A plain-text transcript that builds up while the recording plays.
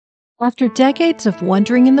After decades of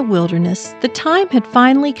wandering in the wilderness, the time had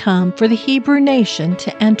finally come for the Hebrew nation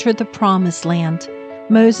to enter the Promised Land.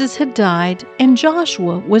 Moses had died, and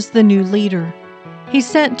Joshua was the new leader. He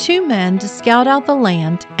sent 2 men to scout out the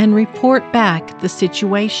land and report back the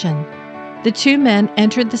situation. The 2 men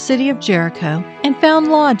entered the city of Jericho and found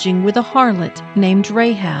lodging with a harlot named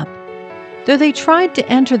Rahab. Though they tried to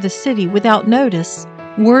enter the city without notice,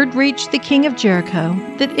 word reached the king of Jericho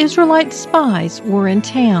that Israelite spies were in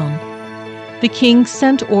town. The king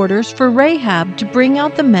sent orders for Rahab to bring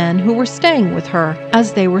out the men who were staying with her,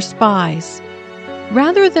 as they were spies.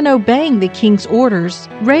 Rather than obeying the king's orders,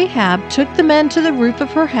 Rahab took the men to the roof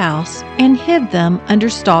of her house and hid them under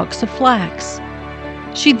stalks of flax.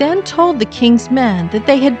 She then told the king's men that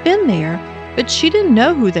they had been there, but she didn't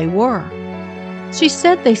know who they were. She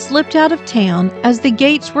said they slipped out of town as the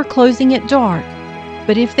gates were closing at dark,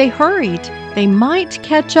 but if they hurried, they might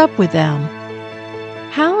catch up with them.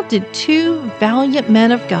 How did 2 valiant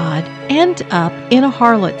men of God end up in a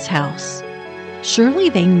harlot's house? Surely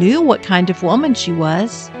they knew what kind of woman she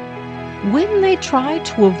was. Wouldn't they try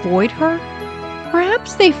to avoid her?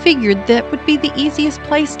 Perhaps they figured that would be the easiest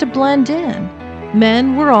place to blend in.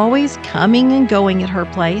 Men were always coming and going at her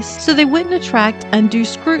place, so they wouldn't attract undue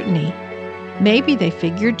scrutiny. Maybe they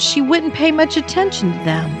figured she wouldn't pay much attention to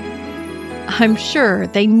them. I'm sure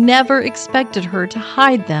they never expected her to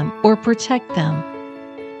hide them or protect them.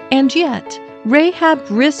 And yet, Rahab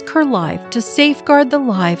risked her life to safeguard the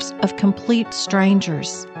lives of complete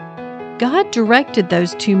strangers. God directed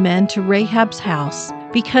those 2 men to Rahab's house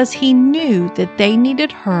because He knew that they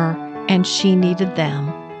needed her and she needed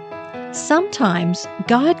them. Sometimes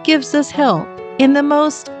God gives us help in the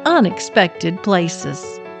most unexpected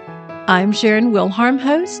places. I'm Sharon Wilharm,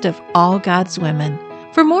 host of All God's Women.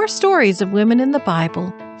 For more stories of women in the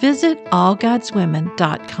Bible, visit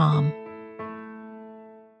allgodswomen.com.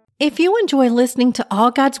 If you enjoy listening to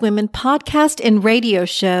All God's Women podcast and radio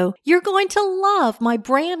show, you're going to love my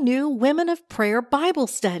brand new Women of Prayer Bible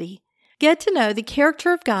study. Get to know the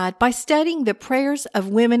character of God by studying the prayers of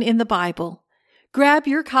women in the Bible. Grab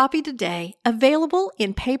your copy today, available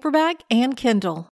in paperback and Kindle.